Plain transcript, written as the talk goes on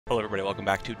Hello everybody, welcome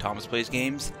back to Thomas Plays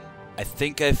Games. I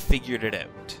think I've figured it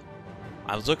out.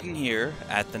 I was looking here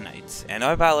at the Knights, and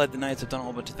I've allied the Knights, I've done a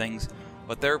whole bunch of things,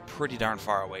 but they're pretty darn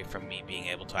far away from me being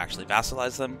able to actually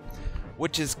vassalize them,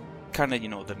 which is kind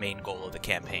of, the main goal of the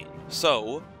campaign.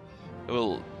 So,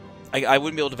 I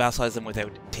wouldn't be able to vassalize them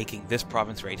without taking this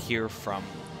province right here from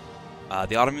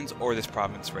the Ottomans, or this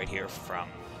province right here from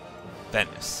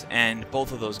Venice. And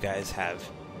both of those guys have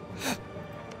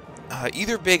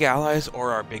either big allies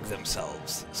or are big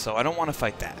themselves, so I don't want to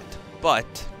fight that.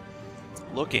 But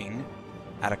looking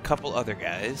at a couple other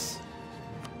guys,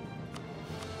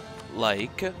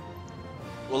 looking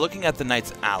at the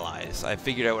Knights' allies, I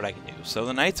figured out what I can do. So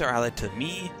the Knights are allied to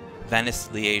me, Venice,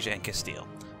 Liège, and Castile.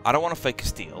 I don't want to fight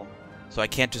Castile, so I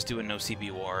can't just do a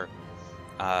no-CB war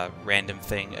random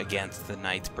thing against the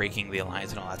Knights, breaking the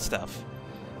alliance and all that stuff.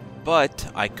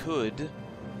 But I could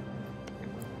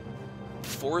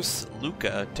force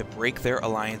Lucca to break their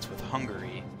alliance with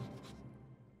Hungary.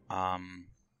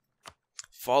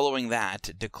 Following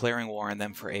that, declaring war on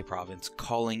them for a province,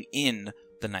 calling in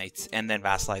the Knights, and then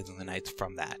vassalizing the Knights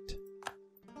from that.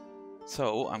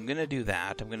 So, I'm going to do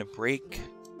that. I'm going to break...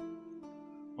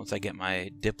 Once I get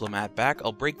my diplomat back,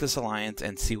 I'll break this alliance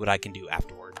and see what I can do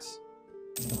afterwards.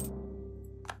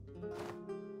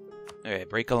 Alright,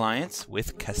 break alliance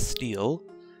with Castile.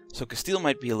 So Castile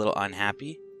might be a little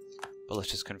unhappy, but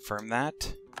let's just confirm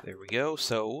that. There we go.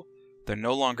 So, they're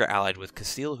no longer allied with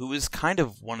Castile, who is kind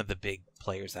of one of the big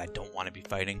players that I don't want to be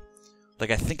fighting. Like,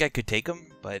 I think I could take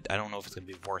him, but I don't know if it's going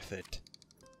to be worth it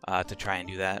to try and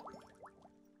do that.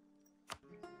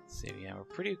 Let's see, yeah, we're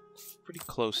pretty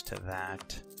close to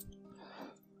that.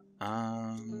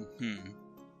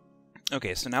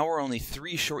 Okay, so now we're only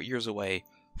 3 short years away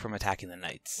from attacking the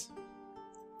Knights.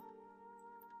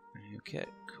 Okay,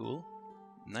 cool.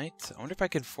 Knights. I wonder if I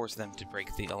could force them to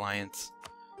break the alliance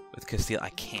with Castile.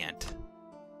 I can't.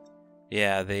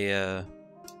 Yeah, they,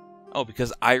 Oh,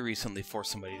 because I recently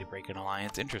forced somebody to break an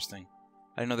alliance. Interesting.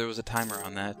 I didn't know there was a timer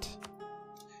on that.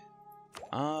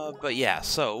 But yeah,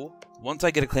 so, once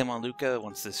I get a claim on Lucca,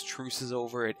 once this truce is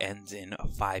over, it ends in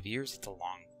 5 years. It's a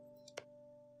long...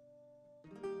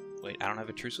 Wait, I don't have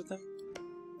a truce with them?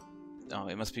 Oh,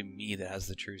 it must be me that has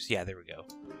the truce. Yeah, there we go.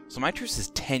 So my truce is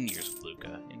 10 years with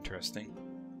Lucca. Interesting.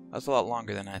 That's a lot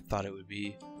longer than I thought it would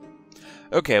be.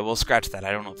 Okay, well, scratch that.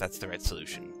 I don't know if that's the right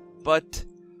solution. But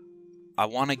I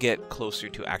want to get closer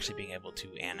to actually being able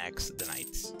to annex the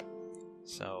Knights.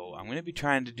 So I'm going to be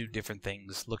trying to do different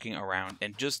things, looking around,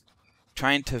 and just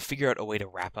trying to figure out a way to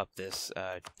wrap up this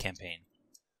campaign.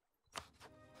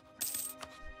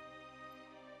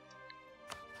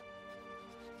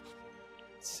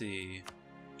 Let's see.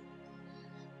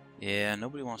 Yeah,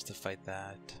 nobody wants to fight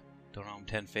that. Don't owe him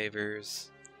 10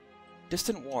 favors.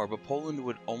 Distant war, but Poland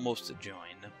would almost join.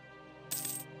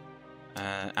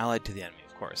 Allied to the enemy,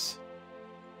 of course.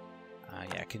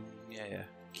 Yeah.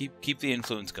 Keep the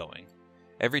influence going.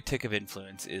 Every tick of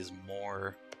influence is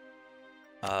more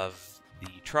of the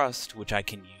trust, which I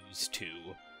can use to...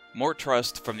 More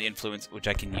trust from the influence, which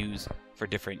I can use for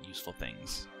different useful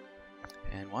things.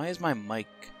 And why is my mic...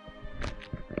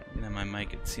 My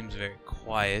mic, it seems very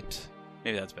quiet.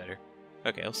 Maybe that's better.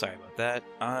 Okay, well, sorry about that.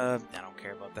 I don't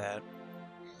care about that.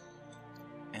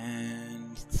 And,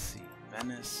 let's see,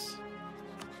 Venice.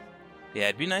 Yeah,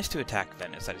 it'd be nice to attack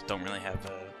Venice. I just don't really have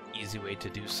an easy way to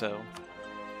do so.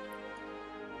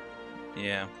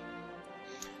 Yeah.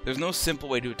 There's no simple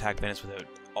way to attack Venice without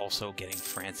also getting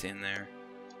France in there.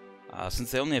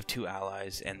 Since they only have 2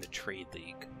 allies and the Trade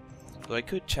League. So I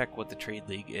could check what the Trade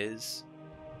League is.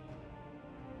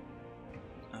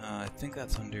 I think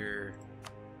that's under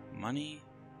money.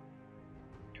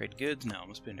 Trade goods? No, it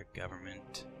must be under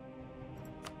government.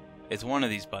 It's one of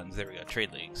these buttons. There we go.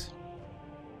 Trade leagues.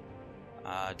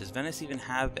 Does Venice even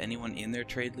have anyone in their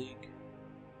trade league?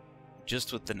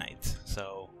 Just with the Knights.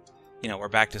 So, we're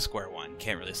back to square one.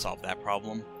 Can't really solve that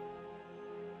problem.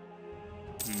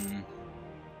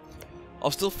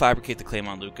 I'll still fabricate the claim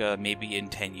on Lucca. Maybe in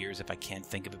 10 years, if I can't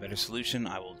think of a better solution,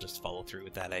 I will just follow through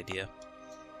with that idea.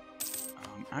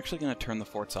 I'm actually going to turn the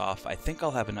forts off. I think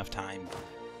I'll have enough time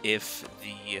if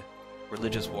the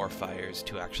religious war fires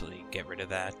to actually get rid of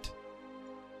that.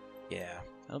 Yeah,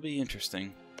 that'll be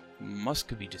interesting.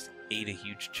 Muscovy just ate a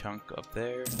huge chunk up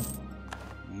there.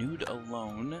 Nude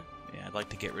alone. Yeah, I'd like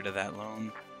to get rid of that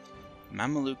loan.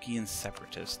 Mamelukian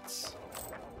separatists.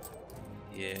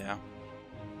 Yeah.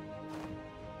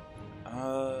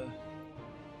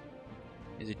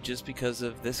 Is it just because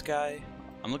of this guy?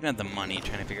 I'm looking at the money,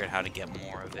 trying to figure out how to get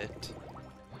more of it.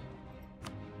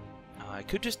 I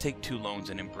could just take 2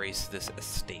 loans and embrace this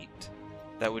estate.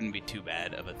 That wouldn't be too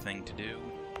bad of a thing to do.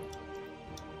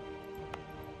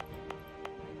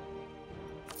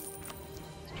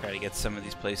 try to get some of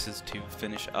these places to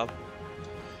finish up.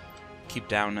 Keep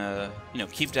down,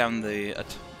 keep down the,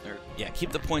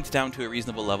 keep the points down to a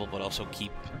reasonable level, but also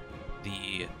keep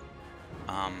the,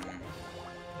 I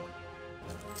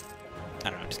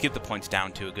don't know, just keep the points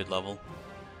down to a good level.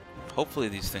 Hopefully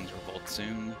these things revolt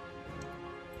soon.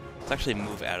 Let's actually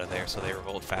move out of there so they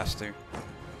revolt faster.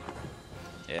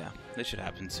 Yeah, this should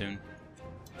happen soon.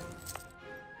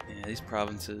 Yeah, these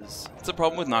provinces... It's a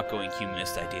problem with not going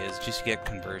humanist ideas, just you get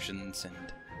conversions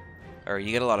and... Or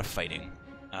you get a lot of fighting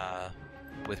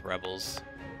with rebels.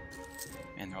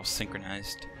 And they're all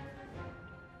synchronized.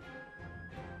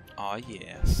 Aw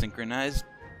yeah, synchronized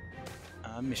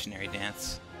missionary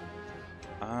dance.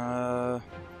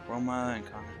 Roma and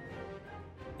Connor.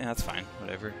 Yeah, that's fine,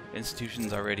 whatever.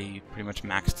 Institution's already pretty much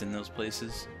maxed in those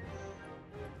places.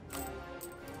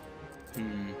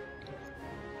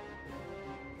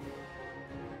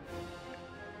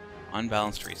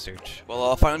 Unbalanced research. Well,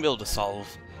 I'll finally be able to solve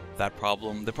that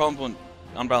problem. The problem with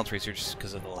unbalanced research is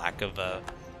because of the lack of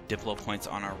Diplo points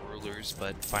on our rulers,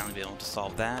 but finally be able to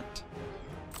solve that.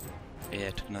 Yeah,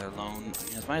 I took another loan.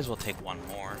 I might as well take one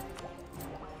more.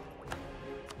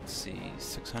 Let's see,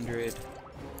 600.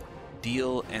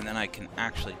 Deal, and then I can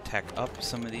actually tech up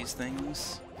some of these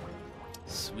things.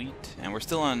 Sweet. And we're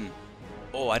still on...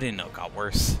 Oh, I didn't know it got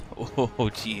worse. Oh,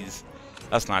 jeez.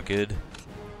 That's not good.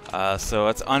 So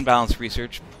it's unbalanced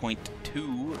research,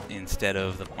 0.2 instead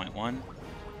of the 0.1.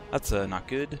 That's not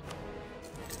good.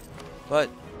 But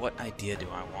what idea do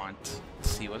I want?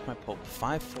 Let's see, what's my Pope?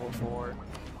 544.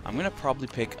 I'm going to probably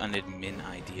pick an admin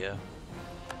idea.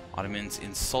 Ottomans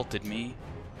insulted me.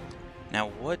 Now,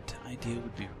 what idea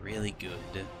would be really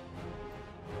good?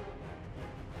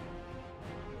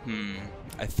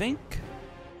 I think...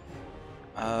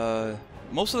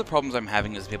 most of the problems I'm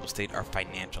having as Papal State are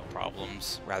financial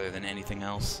problems, rather than anything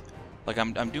else. Like,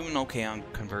 I'm doing okay on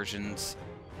conversions.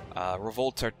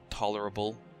 Revolts are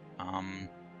tolerable.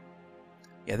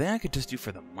 Yeah, then I could just do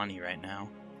for the money right now.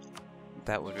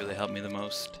 That would really help me the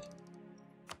most.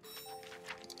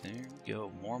 There we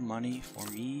go, more money for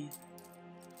me.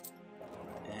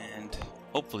 And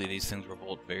hopefully these things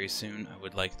revolt very soon. I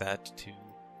would like that to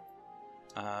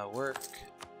work.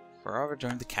 Ferrara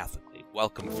joined the Catholic League.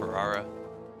 Welcome, Ferrara.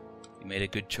 You made a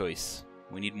good choice.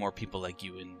 We need more people like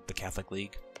you in the Catholic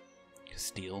League.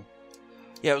 Castile.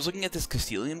 Yeah, I was looking at this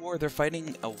Castilian War. They're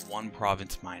fighting a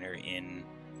one-province minor in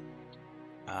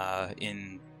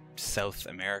South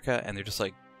America, and they're just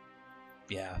like,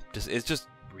 yeah, it's just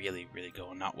really, really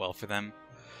going not well for them.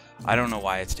 I don't know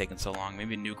why it's taken so long.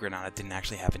 Maybe New Granada didn't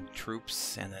actually have any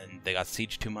troops, and then they got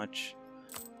sieged too much.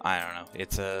 I don't know.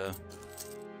 It's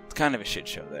kind of a shit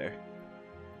show there.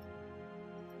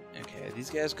 Okay, are these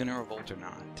guys gonna revolt or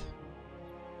not?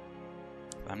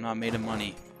 I'm not made of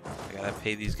money. I gotta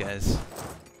pay these guys.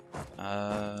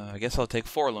 I guess I'll take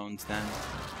 4 loans then.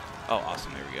 Oh,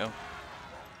 awesome. There we go.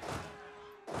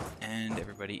 And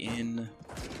everybody in.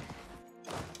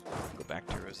 Go back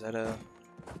to Rosetta.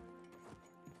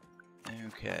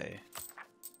 Okay.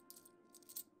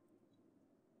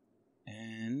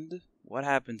 And what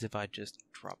happens if I just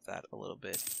drop that a little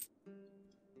bit?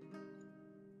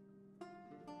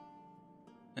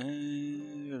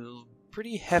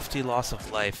 Pretty hefty loss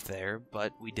of life there,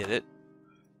 but we did it.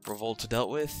 Revolt's dealt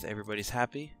with, everybody's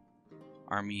happy.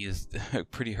 Army is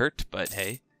pretty hurt, but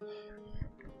hey.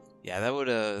 Yeah, that would,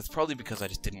 it's probably because I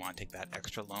just didn't want to take that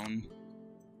extra loan.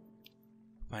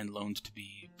 I find loans to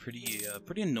be pretty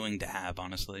annoying to have,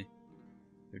 honestly.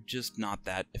 They're just not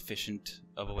that efficient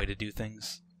of a way to do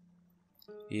things.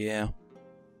 Yeah.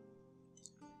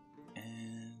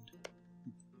 And...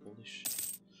 Polish.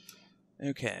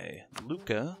 Okay,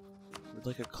 Luca would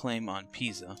like a claim on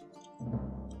Pisa.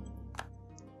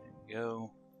 There we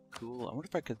go. Cool. I wonder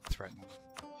if I could threaten him.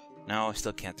 No, I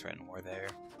still can't threaten war there.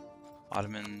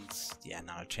 Ottomans, yeah,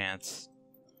 not a chance.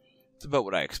 It's about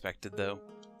what I expected, though.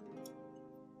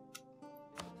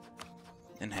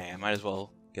 And hey, I might as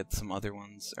well get some other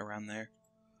ones around there.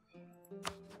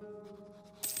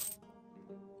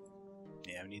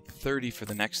 Yeah, we need 30 for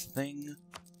the next thing.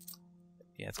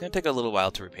 Yeah, it's gonna take a little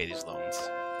while to repay these loans.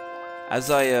 As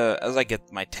I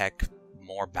get my tech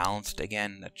more balanced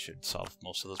again, that should solve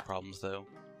most of those problems, though.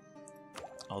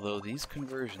 Although these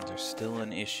conversions are still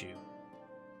an issue.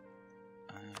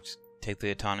 Just take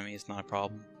the autonomy, it's not a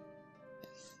problem.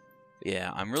 But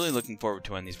yeah, I'm really looking forward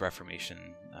to when these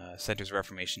Centers of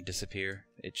Reformation disappear.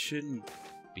 It shouldn't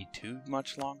be too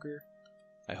much longer,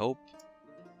 I hope.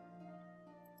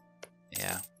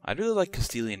 Yeah, I'd really like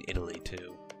Castilian Italy,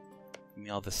 too. Give me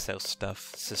all the south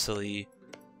stuff. Sicily,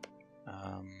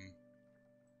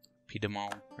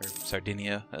 Piedmont, or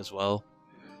Sardinia as well.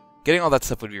 Getting all that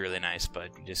stuff would be really nice, but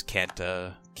you just can't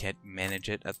manage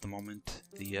it at the moment.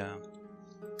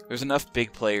 There's enough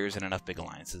big players and enough big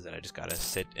alliances that I just gotta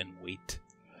sit and wait.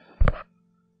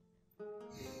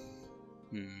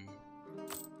 Yeah,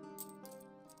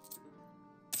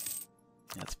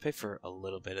 let's pay for a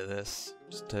little bit of this,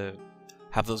 just to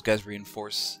have those guys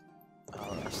reinforce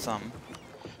some.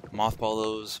 Mothball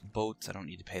those boats, I don't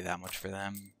need to pay that much for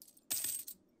them.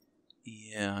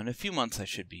 Yeah, in a few months I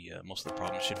should be, most of the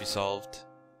problems should be solved.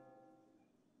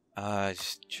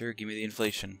 Sure, give me the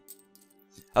inflation.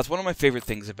 That's one of my favorite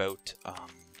things about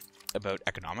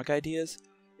economic ideas,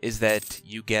 is that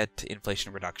you get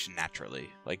inflation reduction naturally.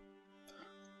 Like,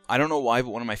 I don't know why,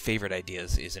 but one of my favorite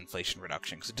ideas is inflation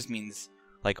reduction, because it just means,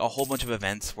 like, a whole bunch of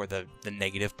events where the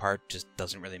negative part just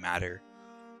doesn't really matter.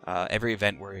 Every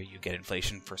event where you get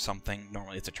inflation for something,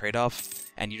 normally it's a trade-off,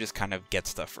 and you just kind of get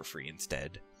stuff for free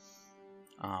instead.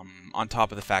 On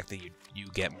top of the fact that you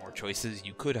get more choices,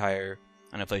 you could hire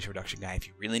an inflation reduction guy if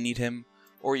you really need him,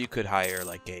 or you could hire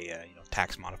like a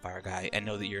tax modifier guy and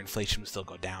know that your inflation will still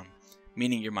go down,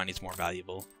 meaning your money's more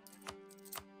valuable.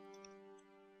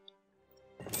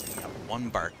 Got one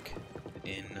bark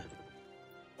in.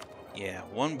 Yeah,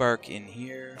 one bark in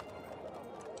here.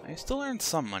 I still earned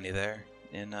some money there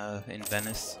in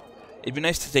Venice. It'd be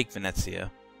nice to take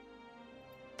Venezia,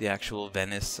 the actual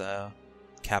Venice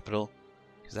capital,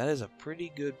 because that is a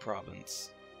pretty good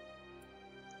province.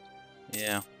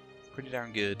 Yeah, pretty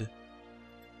darn good.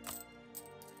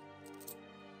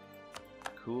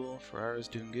 Cool, Ferrara's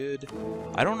doing good.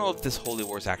 I don't know if this Holy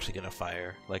War is actually going to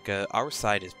fire. Like, our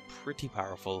side is pretty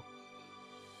powerful,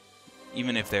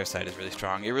 even if their side is really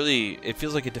strong. It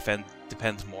feels like it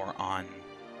depends more on...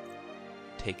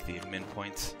 Take the admin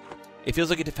points. It feels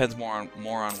like it depends more on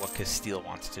what Castile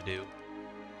wants to do.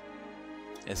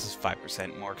 This is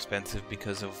 5% more expensive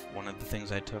because of one of the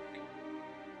things I took.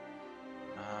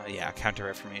 Yeah,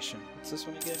 Counter-Reformation. What's this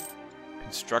one again?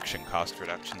 Construction cost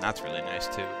reduction. That's really nice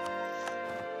too.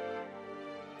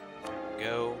 There we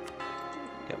go.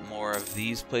 Get more of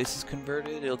these places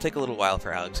converted. It'll take a little while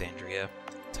for Alexandria.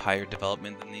 It's higher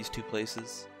development than these two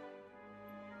places.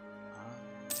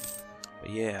 But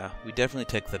yeah, we definitely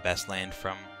took the best land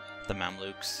from the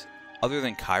Mamluks. Other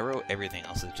than Cairo, everything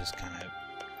else is just kind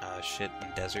of shit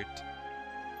and desert.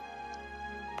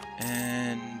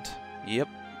 And yep,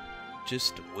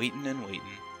 just waiting and waiting.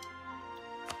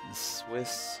 The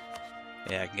Swiss.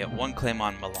 Yeah, I can get one claim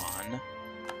on Milan.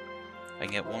 I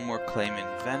can get one more claim in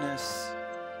Venice.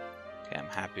 Okay, I'm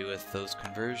happy with those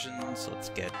conversions. Let's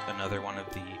get another one of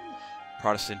the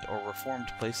Protestant or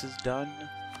Reformed places done.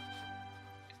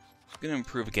 Gonna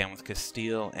improve again with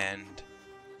Castile and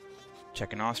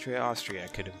Czech and Austria. Austria I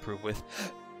could improve with.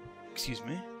 Excuse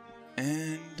me.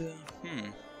 And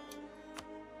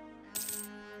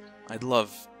I'd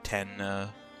love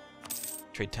 10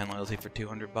 trade 10 loyalty for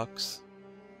 200 bucks.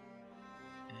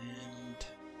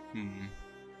 And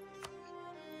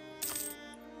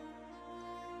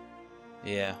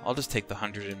yeah, I'll just take the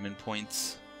 100 admin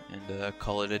points and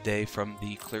call it a day from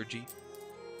the clergy.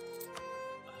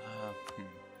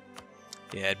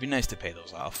 Yeah, it'd be nice to pay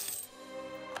those off.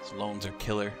 Those loans are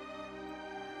killer.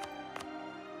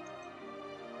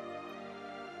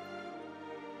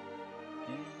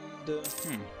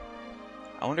 And,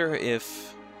 I wonder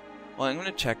if... Well, I'm going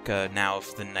to check now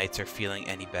if the Knights are feeling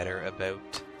any better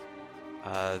about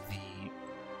the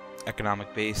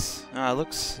economic base. It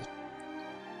looks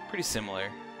pretty similar.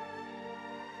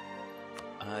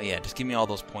 Yeah, just give me all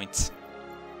those points.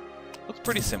 Looks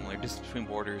pretty similar, just between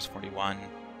borders, 41.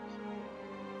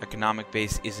 Economic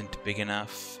base isn't big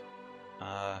enough.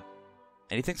 And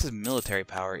he thinks his military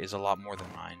power is a lot more than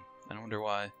mine. I wonder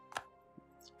why.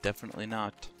 It's definitely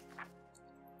not.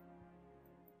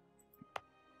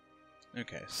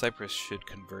 Okay, Cyprus should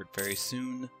convert very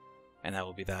soon. And that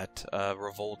will be that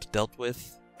revolt dealt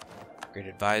with. Great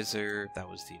Advisor, that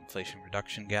was the inflation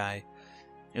reduction guy.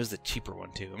 It was the cheaper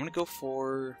one too. I'm going to go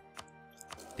for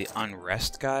the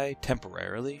unrest guy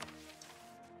temporarily.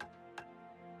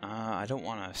 I don't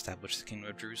want to establish the Kingdom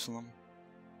of Jerusalem.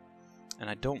 And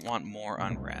I don't want more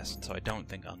unrest, so I don't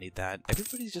think I'll need that.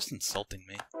 Everybody's just insulting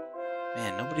me.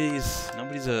 Man,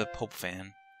 nobody's a Pope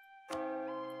fan.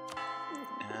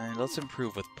 And let's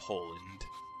improve with Poland.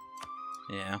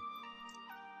 Yeah.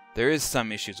 There is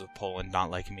some issues with Poland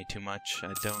not liking me too much.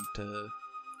 I don't,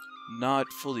 not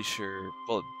fully sure.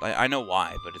 Well, I know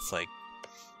why, but it's like,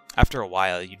 after a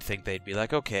while, you'd think they'd be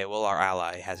like, okay, well, our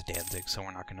ally has Danzig, so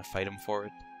we're not going to fight him for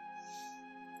it.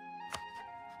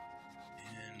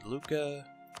 And Lucca.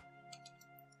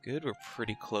 Good, we're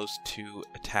pretty close to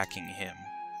attacking him.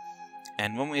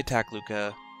 And when we attack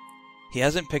Lucca, He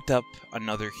hasn't picked up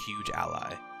another huge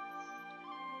ally.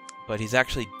 But he's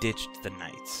actually ditched the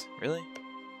knights. Really?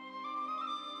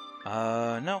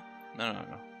 No. No.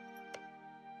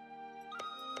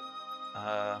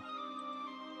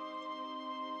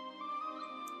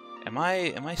 Am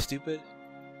I stupid?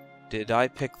 Did I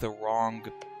pick the wrong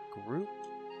group?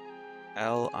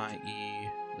 L-I-E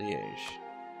Liège.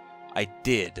 I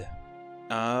did.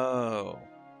 Oh.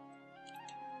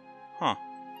 Huh.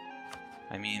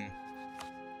 I mean...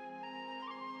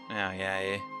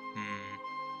 Yeah.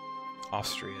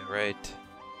 Austria, right.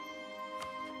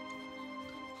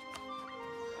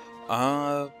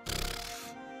 I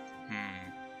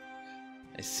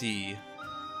see.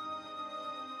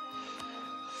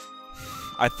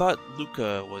 I thought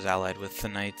Lucca was allied with the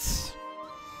Knights.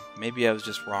 Maybe I was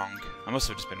just wrong. I must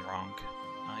have just been wrong.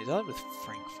 He's allied with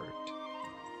Frankfurt.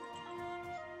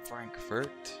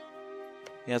 Frankfurt?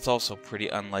 Yeah, it's also pretty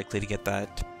unlikely to get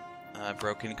that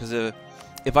broken, because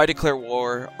if I declare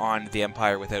war on the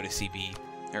Empire without a CB,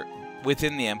 or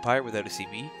within the Empire without a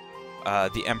CB,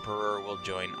 the Emperor will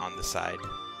join on the side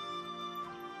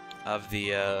of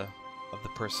the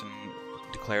person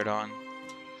declared on.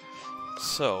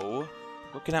 So,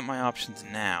 looking at my options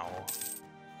now,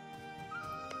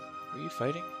 are you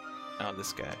fighting? Oh,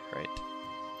 this guy, right.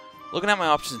 Looking at my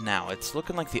options now, it's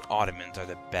looking like the Ottomans are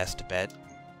the best bet.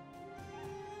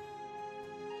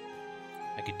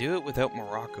 I could do it without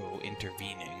Morocco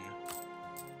intervening.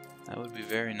 That would be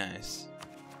very nice.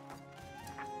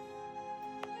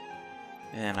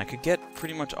 And I could get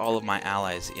pretty much all of my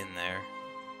allies in there.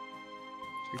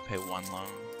 Repay one loan.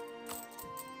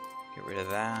 Get rid of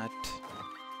that.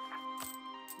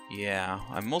 Yeah,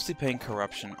 I'm mostly paying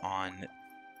corruption on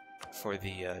for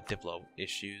the Diplo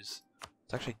issues.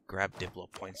 Let's actually grab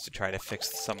Diplo points to try to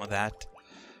fix some of that.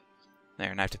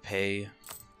 There, and I have to pay,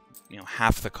 you know,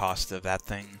 half the cost of that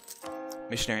thing.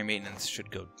 Missionary maintenance should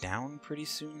go down pretty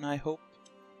soon, I hope.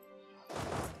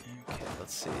 Okay,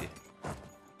 let's see.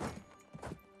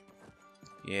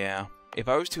 Yeah, if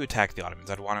I was to attack the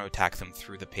Ottomans, I'd want to attack them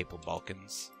through the Papal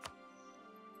Balkans.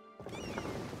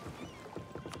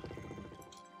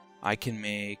 I can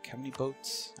make... how many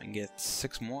boats? I can get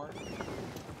 6 more?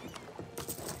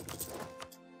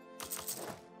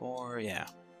 4, yeah.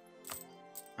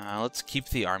 Let's keep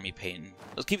the army payment.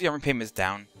 Let's keep the army payments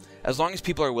down. As long as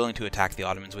people are willing to attack the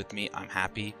Ottomans with me, I'm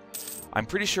happy. I'm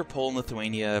pretty sure Poland,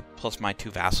 Lithuania, plus my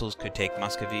 2 vassals could take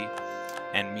Muscovy,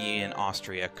 and me and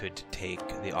Austria could take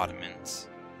the Ottomans.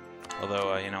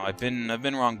 Although, you know, I've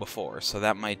been wrong before, so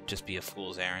that might just be a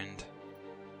fool's errand.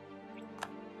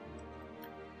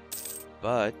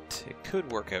 But it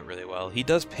could work out really well. He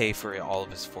does pay for all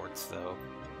of his forts, though.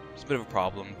 It's a bit of a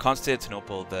problem.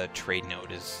 Constantinople, the trade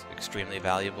node, is extremely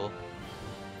valuable.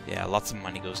 Yeah, lots of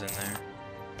money goes in there.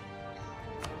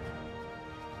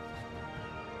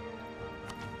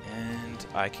 And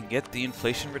I can get the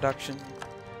inflation reduction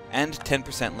and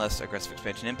 10% less aggressive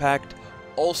expansion impact.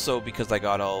 Also, because I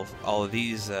got all of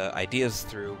these ideas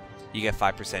through, you get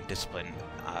 5% discipline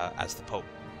as the Pope,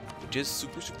 which is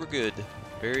super good.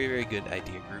 Very, very good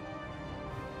idea group.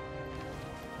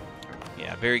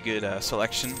 Yeah, very good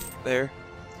selection there.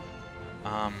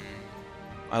 I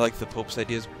like the Pope's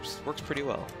ideas groups. Works pretty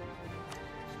well.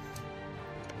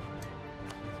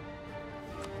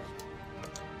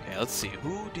 Okay, let's see.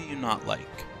 Who do you not like?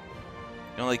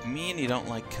 You don't like me, and you don't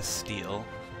like Castile.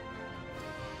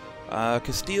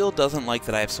 Castile doesn't like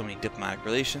that I have so many diplomatic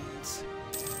relations.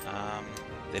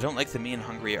 They don't like that me and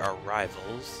Hungary are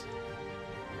rivals.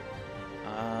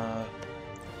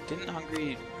 Didn't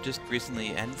Hungary just recently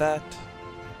end that?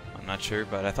 I'm not sure,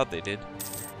 but I thought they did.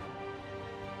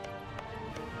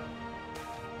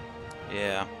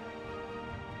 Yeah.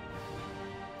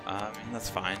 I mean, that's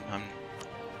fine.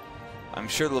 I'm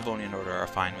sure the Livonian Order are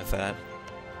fine with that.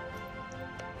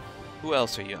 Who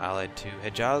else are you allied to?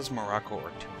 Hejaz, Morocco,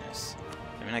 or Tunis?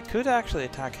 I mean, I could actually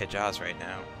attack Hejaz right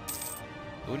now.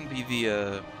 It wouldn't be the,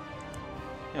 you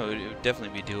know, it would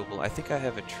definitely be doable. I think I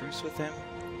have a truce with him.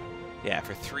 Yeah,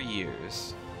 for 3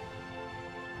 years.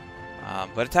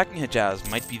 But attacking Hejaz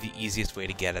might be the easiest way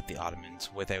to get at the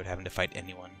Ottomans without having to fight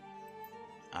anyone.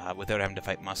 Without having to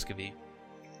fight Muscovy.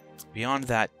 Beyond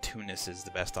that, Tunis is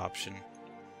the best option.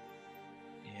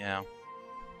 Yeah.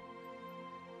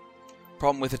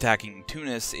 Problem with attacking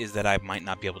Tunis is that I might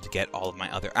not be able to get all of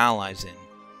my other allies in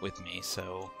with me,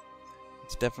 so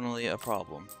it's definitely a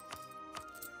problem.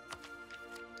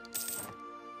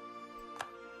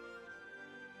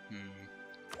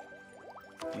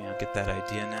 Yeah, I'll get that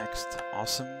idea next.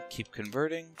 Awesome. Keep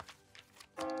converting.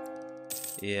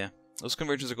 Yeah, those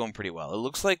conversions are going pretty well. It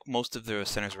looks like most of the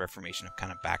Centers of Reformation have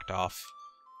kind of backed off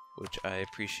which I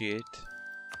appreciate.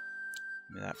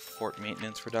 Give me that fort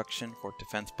maintenance reduction, fort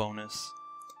defense bonus.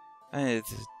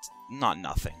 It's not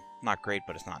nothing. Not great,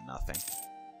 but it's not nothing.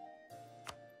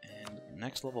 And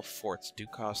next level forts do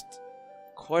cost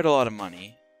quite a lot of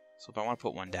money. So if I want to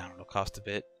put one down, it'll cost a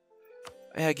bit.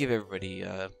 Yeah, give everybody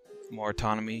more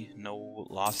autonomy. No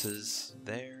losses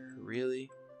there, really.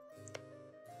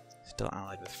 Still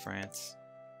allied with France.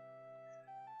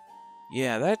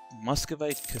 Yeah, that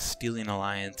Muscovite-Castilian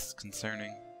alliance is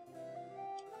concerning.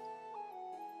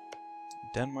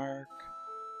 Denmark.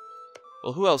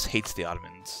 Well, who else hates the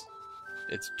Ottomans?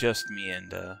 It's just me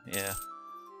and, yeah.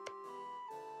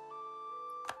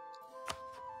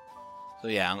 So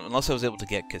yeah, unless I was able to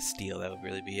get Castile, that would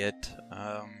really be it.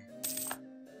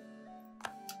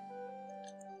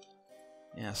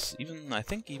 Yes, I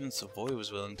think even Savoy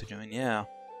was willing to join, yeah.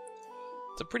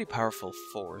 It's a pretty powerful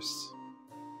force.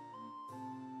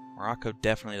 Morocco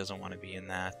definitely doesn't want to be in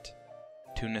that.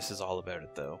 Tunis is all about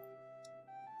it, though.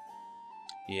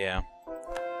 Yeah.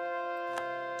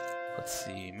 Let's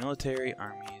see, military,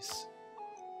 armies.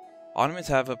 Ottomans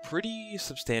have a pretty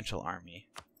substantial army.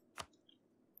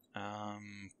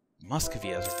 Muscovy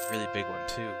has a really big one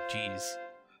too, jeez.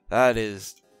 That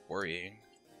is worrying.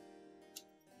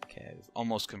 Okay, I've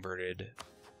almost converted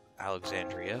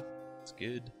Alexandria. That's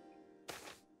good.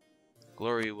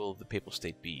 Glory will the Papal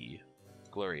State be?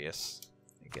 Glorious,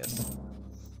 I guess.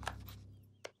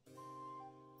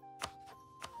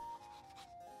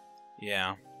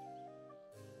 Yeah.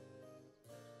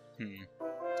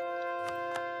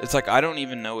 It's like, I don't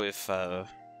even know if, well,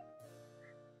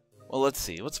 let's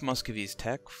see. What's Muscovy's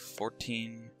tech?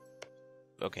 14.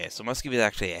 Okay, so Muscovy is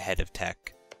actually ahead of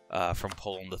tech from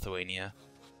Poland, Lithuania.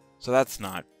 So that's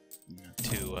not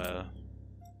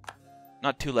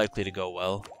not too likely to go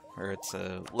well. Or it's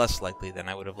less likely than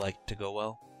I would have liked to go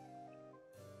well.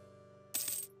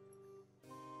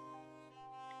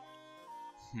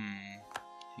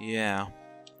 Yeah.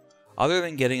 Other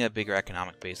than getting a bigger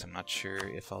economic base, I'm not sure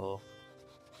if I'll...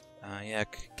 yeah,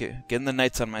 getting the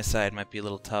knights on my side might be a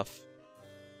little tough.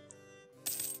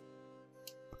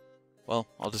 Well,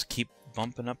 I'll just keep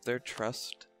bumping up their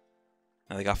trust.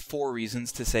 Now they got 4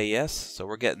 reasons to say yes, so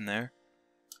we're getting there.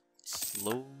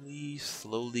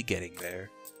 Slowly getting there.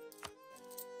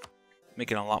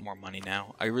 Making a lot more money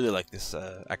now. I really like this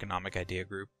economic idea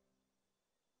group.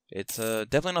 It's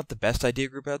definitely not the best idea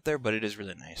group out there, but it is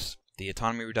really nice. The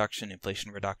autonomy reduction,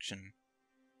 inflation reduction,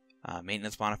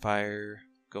 maintenance modifier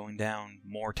going down,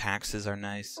 more taxes are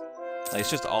nice. Like,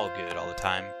 it's just all good all the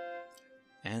time.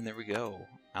 And there we go.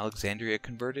 Alexandria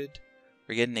converted.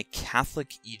 We're getting a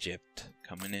Catholic Egypt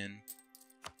coming in.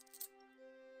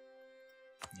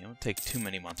 You don't take too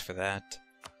many months for that.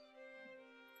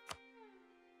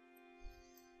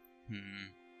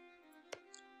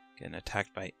 Getting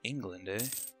attacked by England, eh?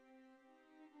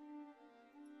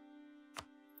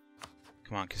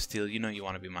 Come on, Castile, you know you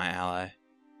want to be my ally.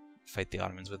 Fight the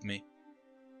Ottomans with me.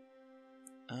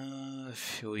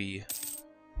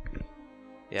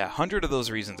 Yeah, 100 of those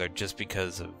reasons are just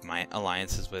because of my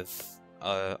alliances with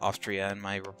Austria and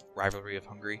my rivalry of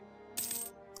Hungary.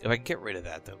 If I can get rid of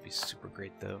that, that would be super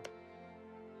great, though.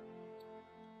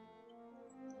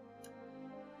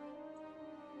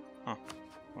 Huh.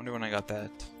 Wonder when I got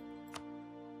that.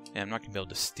 Yeah, I'm not going to be able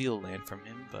to steal land from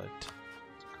him, but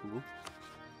it's cool.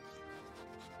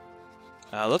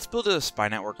 Let's build a spy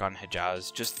network on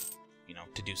Hejaz, just, you know,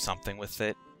 to do something with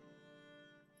it.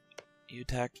 You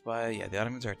attacked by... yeah, the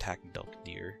Ottomans are attacking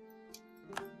Dalkadir.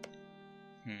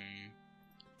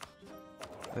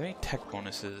 Are there any tech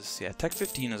bonuses? Yeah, Tech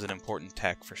 15 is an important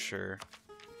tech for sure.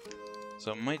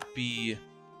 So it might be...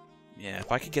 yeah,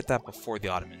 if I could get that before the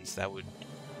Ottomans, that would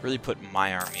really put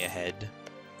my army ahead.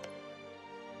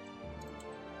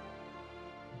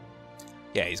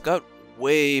 Yeah, he's got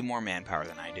way more manpower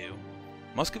than I do.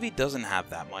 Muscovy doesn't have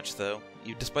that much, though,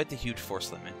 despite the huge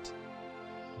force limit.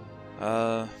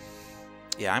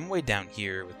 Yeah, I'm way down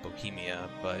here with Bohemia,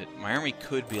 but my army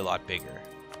could be a lot bigger.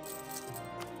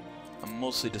 I'm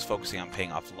mostly just focusing on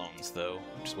paying off loans, though,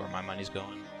 which is where my money's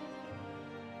going.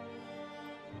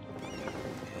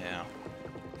 Yeah.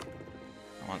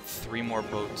 I want 3 more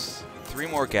boats, 3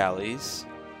 more galleys.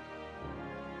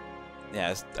 Yeah,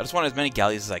 I just want as many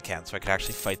galleys as I can, so I could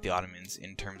actually fight the Ottomans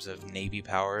in terms of navy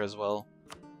power as well.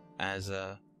 As,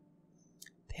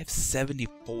 they have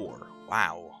 74.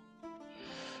 Wow.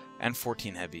 And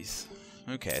 14 heavies.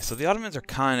 Okay, so the Ottomans are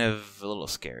kind of a little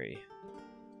scary.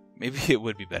 Maybe it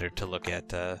would be better to look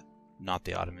at not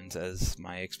the Ottomans as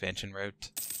my expansion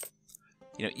route.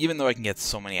 You know, even though I can get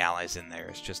so many allies in there,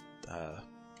 it's just,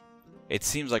 it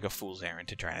seems like a fool's errand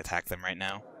to try and attack them right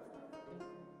now.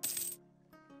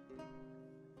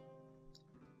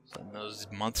 And those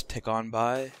months tick on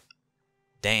by.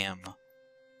 Damn.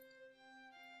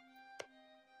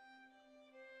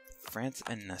 France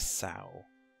and Nassau.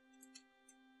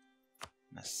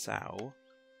 Nassau.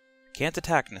 Can't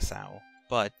attack Nassau,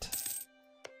 but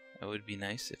that would be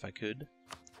nice if I could.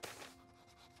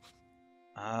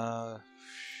 I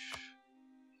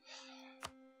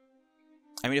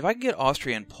mean, if I could get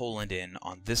Austria and Poland in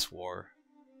on this war,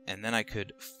 and then I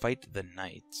could fight the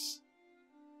Knights.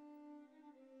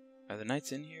 Are the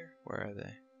Knights in here? Where are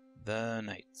they? The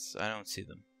Knights. I don't see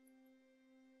them.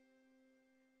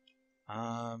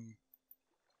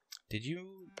 Did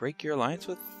you break your alliance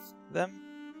with them?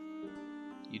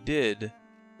 You did.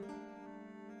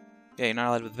 Yeah, you're not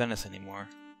allied with Venice anymore.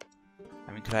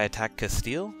 I mean, could I attack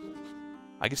Castile?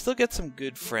 I could still get some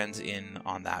good friends in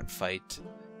on that fight.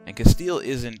 And Castile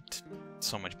isn't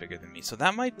so much bigger than me, so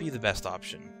that might be the best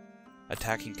option.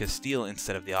 Attacking Castile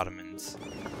instead of the Ottomans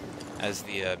as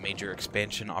the major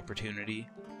expansion opportunity.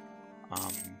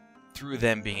 Through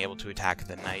them being able to attack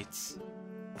the Knights.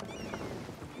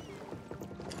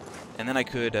 And then I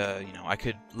could, you know, I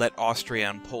could let Austria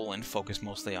and Poland focus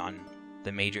mostly on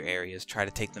the major areas, try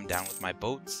to take them down with my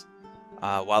boats,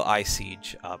 while I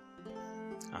siege up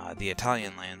the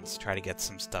Italian lands, try to get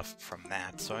some stuff from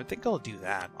that. So I think I'll do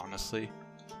that, honestly.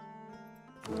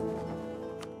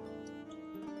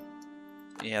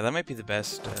 Yeah, that might be the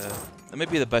best. That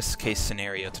might be the best case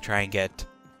scenario to try and get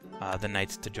the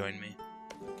Knights to join me.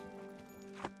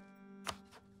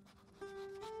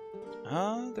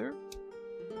 They're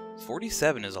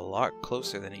 47 is a lot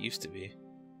closer than it used to be.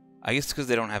 I guess because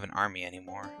they don't have an army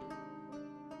anymore.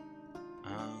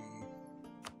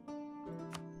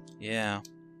 Yeah.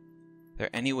 Is there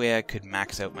any way I could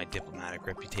max out my diplomatic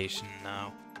reputation?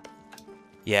 No.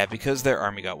 Yeah, because their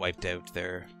army got wiped out,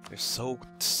 they're so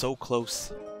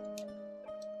close.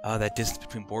 That distance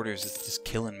between borders is just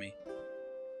killing me.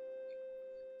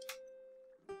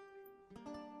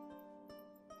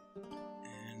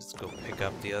 And let's go pick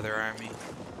up the other army.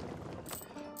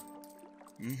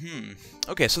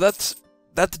 Okay, so that's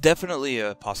definitely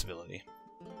a possibility.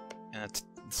 And it's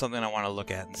something I want to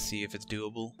look at and see if it's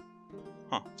doable.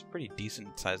 Huh, it's a pretty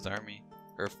decent sized army.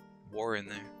 Or war in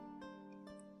there.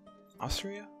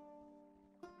 Austria?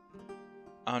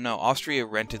 Oh no, Austria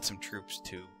rented some troops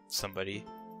to somebody.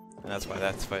 And that's why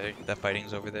that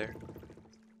fighting's over there.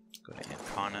 Go to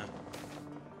Ancona.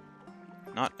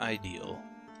 Not ideal.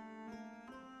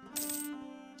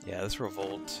 Yeah, this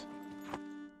revolt.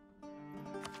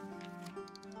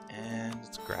 And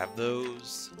let's grab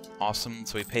those. Awesome.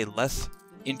 So we pay less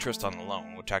interest on the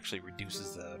loan, which actually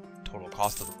reduces the total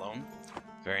cost of the loan.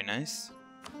 Very nice.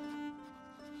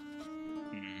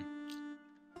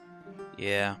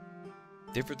 Yeah.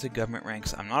 Difference in government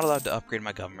ranks. I'm not allowed to upgrade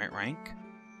my government rank.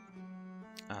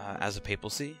 As a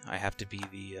papacy, I have to be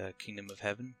the Kingdom of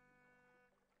Heaven.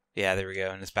 Yeah, there we go,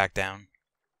 and it's back down.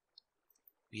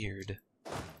 Weird.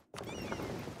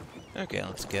 Okay,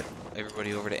 let's get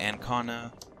everybody over to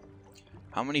Ancona.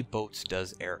 How many boats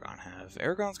does Aragon have?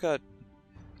 Aragon's got...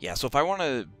 Yeah, so if I want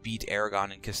to beat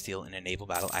Aragon and Castile in a naval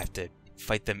battle, I have to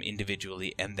fight them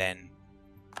individually and then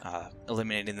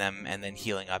eliminating them and then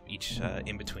healing up each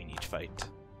in between each fight.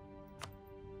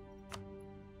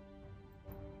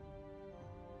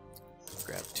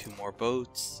 Grab 2 more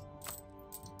boats.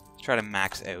 Try to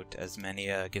max out as many,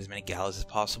 get as many galleys as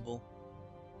possible.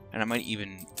 And I might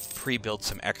even pre-build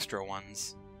some extra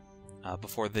ones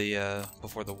before the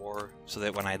war, so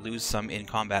that when I lose some in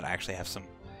combat, I actually have some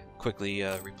quickly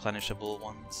replenishable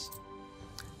ones.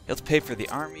 Let's pay for the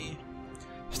army.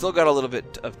 Still got a little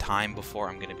bit of time before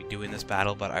I'm going to be doing this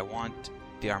battle, but I want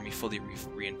the army fully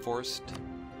reinforced,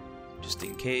 just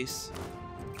in case.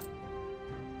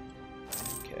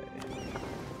 Okay.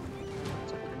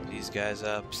 Let's group these guys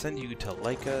up. Send you to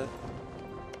Laika.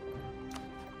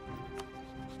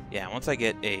 Yeah, once I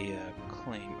get a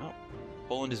claim... Oh,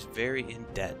 Poland is very in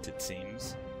debt, it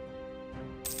seems.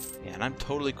 Yeah, and I'm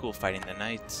totally cool fighting the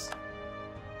Knights.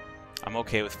 I'm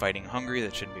okay with fighting Hungary,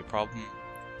 that shouldn't be a problem.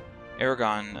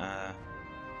 Aragon,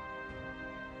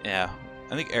 yeah,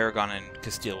 I think Aragon and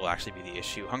Castile will actually be the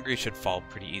issue. Hungary should fall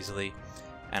pretty easily.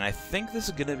 And I think this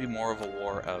is going to be more of a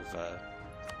war of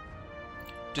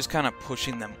just kind of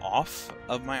pushing them off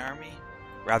of my army,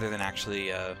 rather than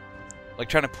actually, like,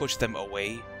 trying to push them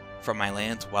away from my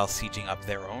lands while sieging up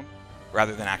their own,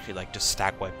 rather than actually, like, just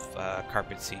stack wipe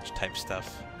carpet siege type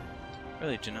stuff.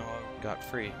 Really, Genoa got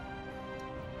free.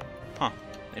 Huh,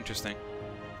 interesting.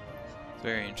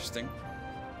 Very interesting.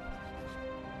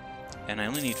 And I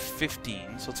only need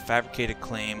 15, so let's fabricate a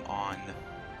claim on...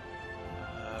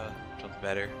 which one's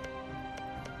better?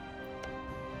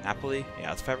 Napoli? Yeah,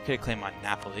 let's fabricate a claim on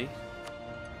Napoli.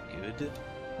 Good.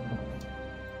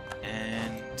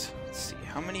 And let's see,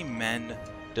 how many men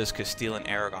does Castile and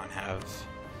Aragon have?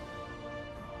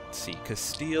 Let's see,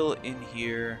 Castile in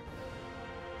here,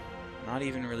 not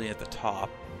even really at the top.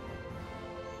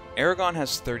 Aragon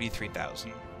has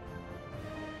 33,000.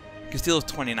 Castile has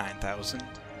 29,000.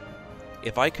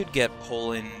 If I could get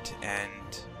Poland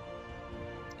and...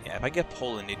 yeah, if I get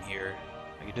Poland in here,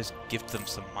 I could just gift them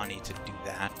some money to do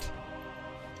that.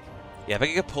 Yeah, if I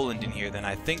could get Poland in here, then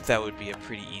I think that would be a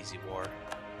pretty easy war.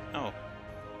 Oh.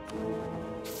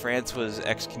 France was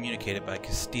excommunicated by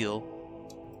Castile.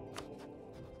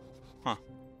 Huh.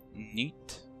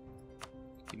 Neat.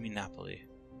 Give me Napoli.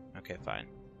 Okay, fine.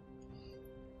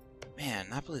 Man,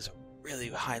 Napoli's a really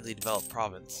highly developed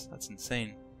province. That's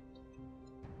insane.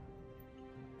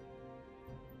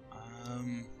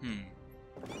 And,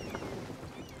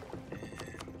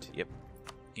 yep.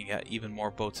 You got even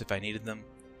more boats if I needed them.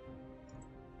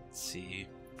 Let's see.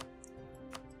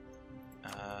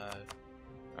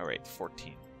 Alright,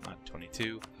 14, not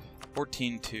 22.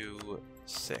 14 to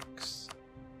 6.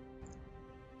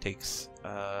 Takes,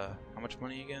 how much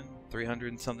money again?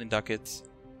 300 and something ducats.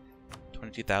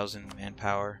 22,000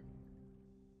 manpower.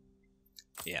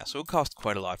 Yeah, so it cost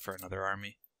quite a lot for another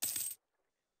army.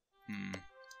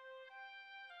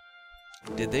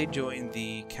 Did they join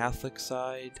the Catholic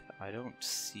side? I don't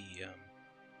see them.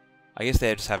 I guess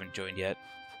they just haven't joined yet.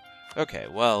 Okay,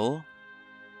 well...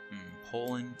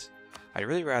 Poland... I'd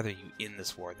really rather you in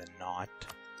this war than not.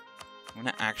 I'm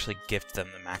gonna actually gift them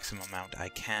the maximum amount I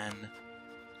can.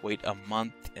 Wait a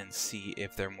month and see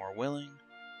if they're more willing.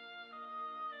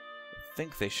 I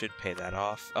think they should pay that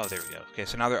off. Oh, there we go. Okay,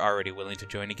 so now they're already willing to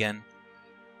join again.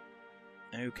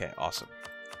 Okay, awesome.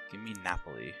 Give me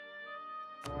Napoli.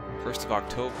 1st of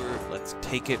October, let's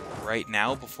take it right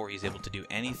now before he's able to do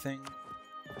anything.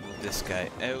 Move this guy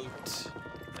out.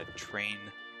 I'm gonna train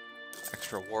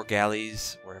extra war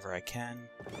galleys wherever I can.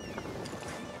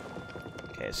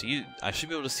 Okay, so I should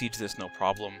be able to siege this no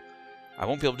problem. I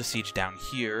won't be able to siege down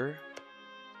here.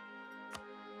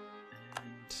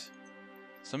 And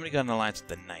somebody got an alliance with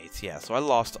the Knights. Yeah, so I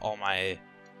lost all my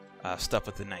stuff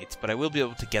with the Knights, but I will be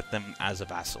able to get them as a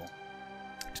vassal.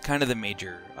 It's kind of the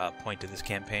major point of this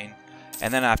campaign.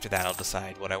 And then after that, I'll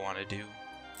decide what I want to do.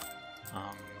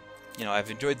 You know,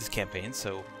 I've enjoyed this campaign,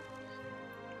 so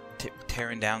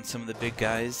tearing down some of the big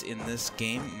guys in this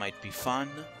game might be fun,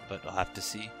 but I'll have to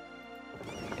see.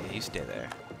 Okay, you stay there.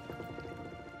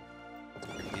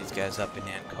 Bring these guys up in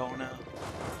Ancona.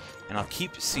 And I'll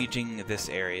keep sieging this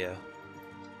area.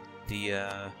 The,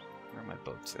 where are my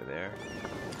boats? They're there.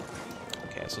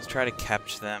 Okay, so let's try to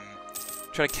catch them.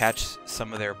 Try to catch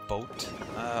some of their boat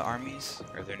armies,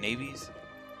 or their navies.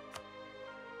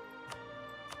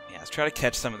 Yeah, let's try to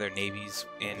catch some of their navies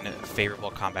in favorable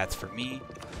combats for me.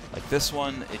 Like this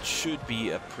one, it should be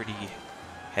a pretty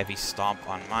heavy stomp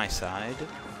on my side.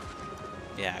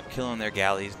 Yeah, killing their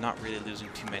galleys, not really losing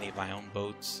too many of my own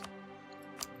boats.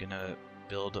 I'm gonna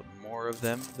build more of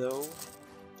them, though,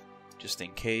 just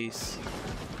in case.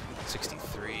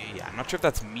 63, yeah, I'm not sure if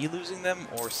that's me losing them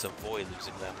or Savoy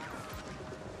losing them.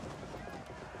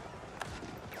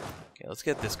 Okay, let's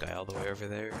get this guy all the way over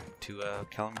there to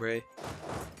Calabre.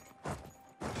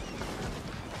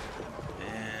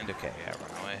 And, okay, yeah,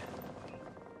 run away.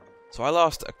 So I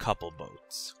lost a couple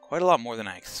boats. Quite a lot more than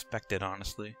I expected,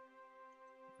 honestly.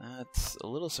 That's a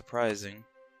little surprising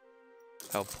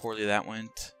how poorly that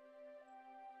went.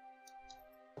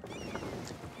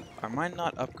 Are mine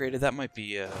not upgraded? That might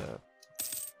be a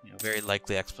very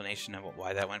likely explanation of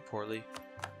why that went poorly.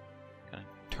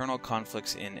 Internal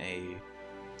conflicts in a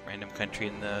random country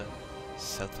in the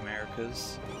South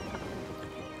Americas.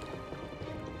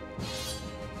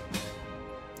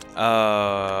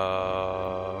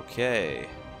 Okay.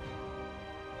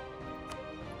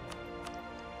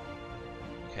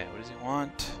 Okay, what does he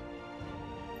want?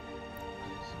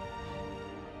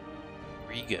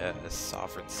 Riga as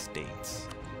sovereign states.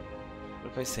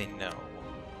 What if I say no?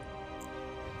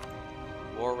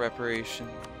 War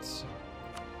reparations.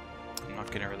 I'm not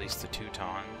going to release the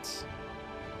Teutons.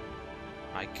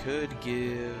 I could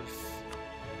give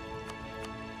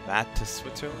that to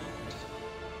Switzerland.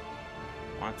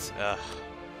 Wants,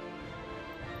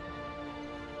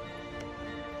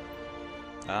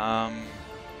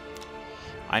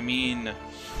 I mean,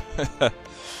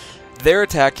 they're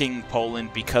attacking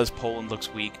Poland because Poland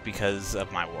looks weak because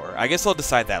of my war. I guess I'll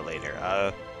decide that later.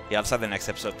 Yeah, I'll decide the next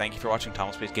episode. Thank you for watching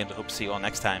Thomas Plays Games. I hope to see you all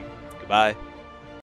next time. Goodbye.